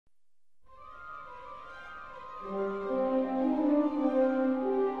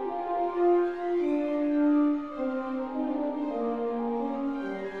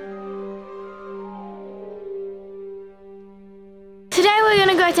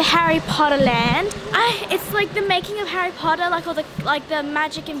go to Harry Potter Land. It's like the making of Harry Potter, like all the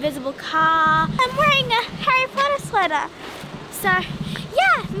magic invisible car. I'm wearing a Harry Potter sweater. So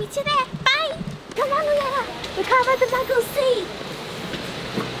yeah, meet you there. Bye. Come on, Leanna. We're covered the Muggle Sea.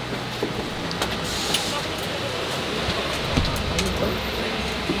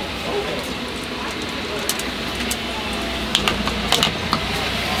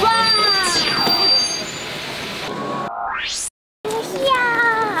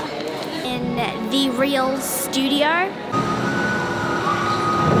 The real studio.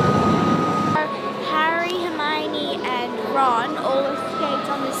 Harry, Hermione and Ron all escaped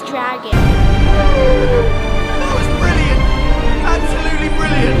on this dragon. That was brilliant! Absolutely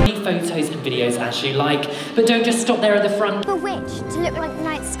brilliant! Many photos and videos actually but don't just stop there at the front. Bewitched to look like the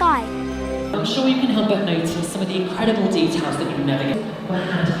night sky. I'm sure you can help but notice some of the incredible details that you never get were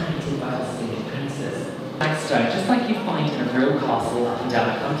hand-painted by our singing painters. Flagstone, just like you find in a real castle up and down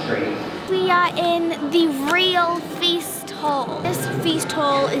the country. We are in the real feast hall. This feast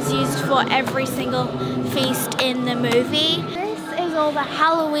hall is used for every single feast in the movie. This is all the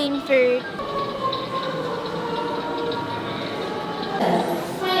Halloween food.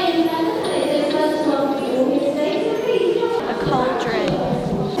 A cauldron.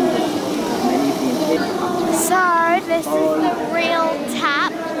 So this is the real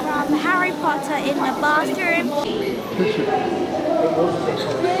tap from Harry Potter in the bathroom.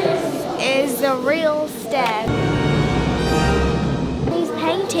 Is the real stairs. These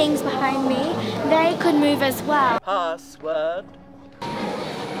paintings behind me, they could move as well. Password.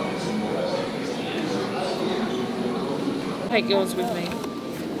 Take yours with me.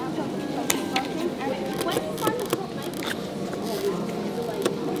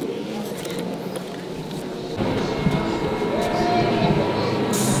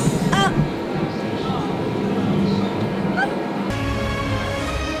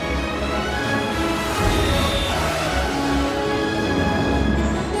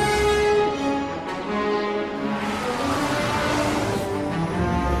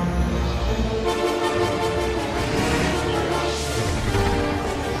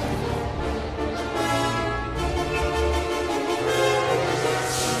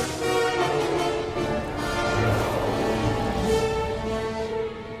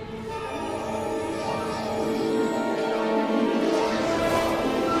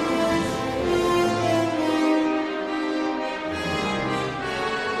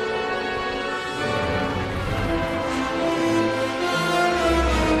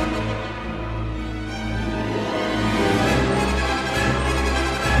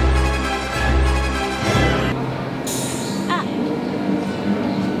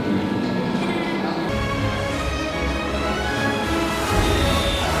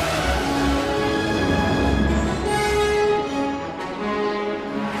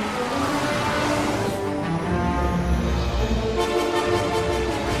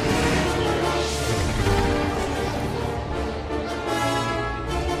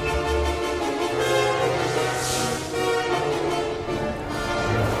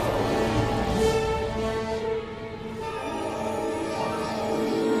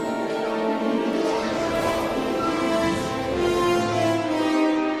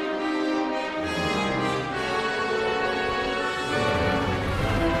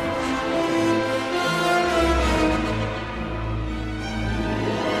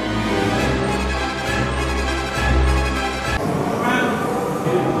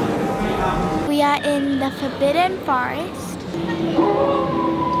 We are in the Forbidden Forest.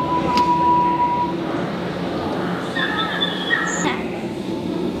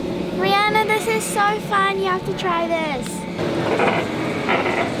 Rihanna, this is so fun. You have to try this.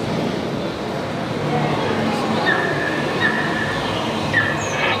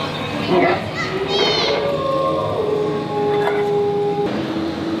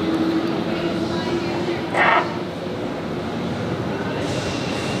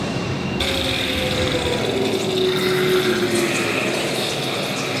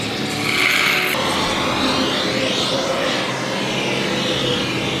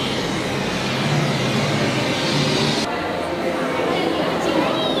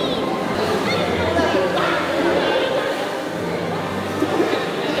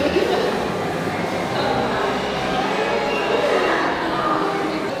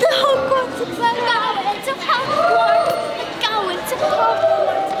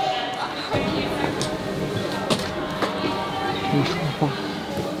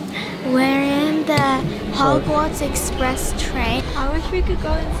 We're in the Hogwarts Express train. I wish we could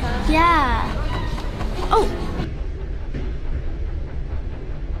go inside. Yeah. Oh.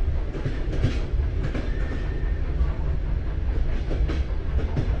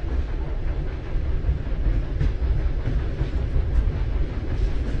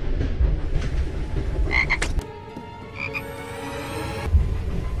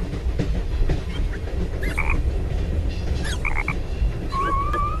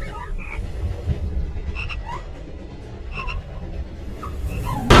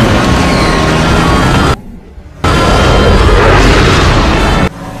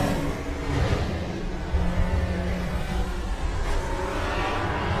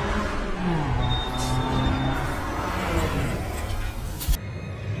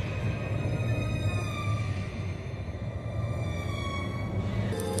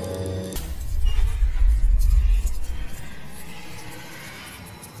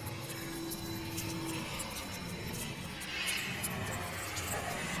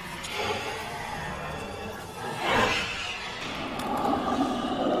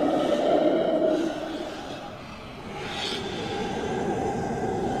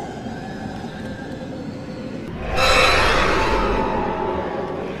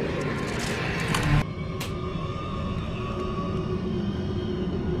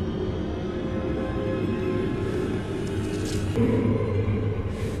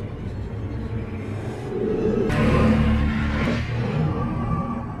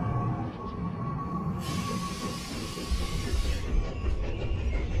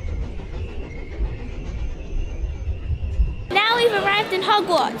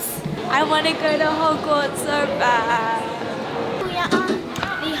 Hogwarts. I want to go to Hogwarts so bad. We are on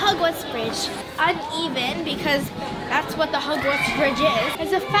the Hogwarts Bridge. Uneven because that's what the Hogwarts Bridge is.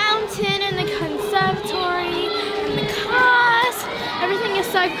 There's a fountain and the conservatory and the cars. Everything is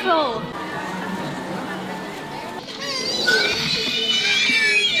so cool.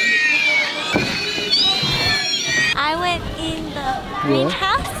 I went in the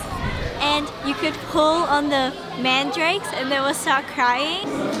greenhouse and you could pull on the mandrakes and they will start crying.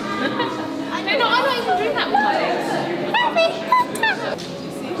 Hey, no, I'm not even doing that with my legs.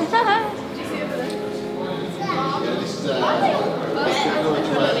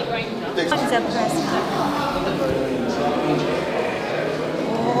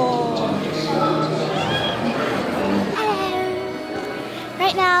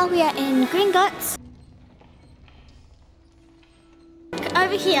 Right now we are in Gringotts.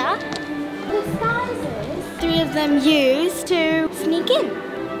 Over here, disguises 3 of them use to sneak in.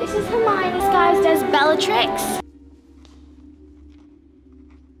 This is Hermione disguised as Bellatrix.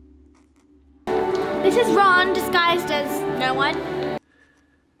 This is Ron disguised as no one.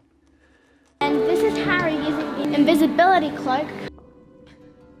 And this is Harry using the invisibility cloak.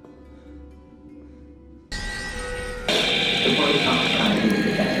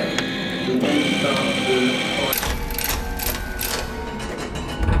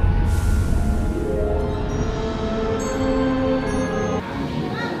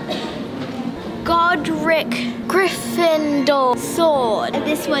 Godric Gryffindor sword. And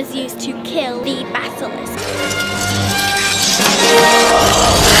this was used to kill the basilisk.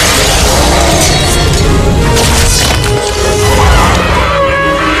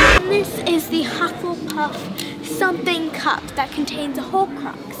 This is the Hufflepuff something cup that contains a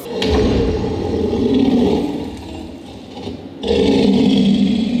Horcrux.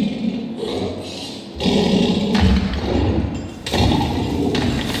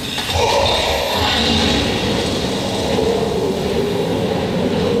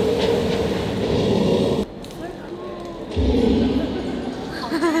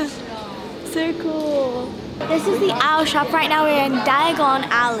 So cool. This is the owl shop. Right now we're in Diagon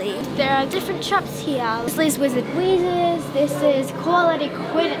Alley. There are different shops here. This is Wizard Wheezes. This is Quality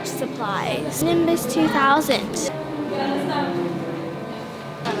Quidditch Supplies. Nimbus 2000.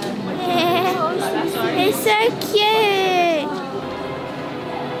 It's so cute.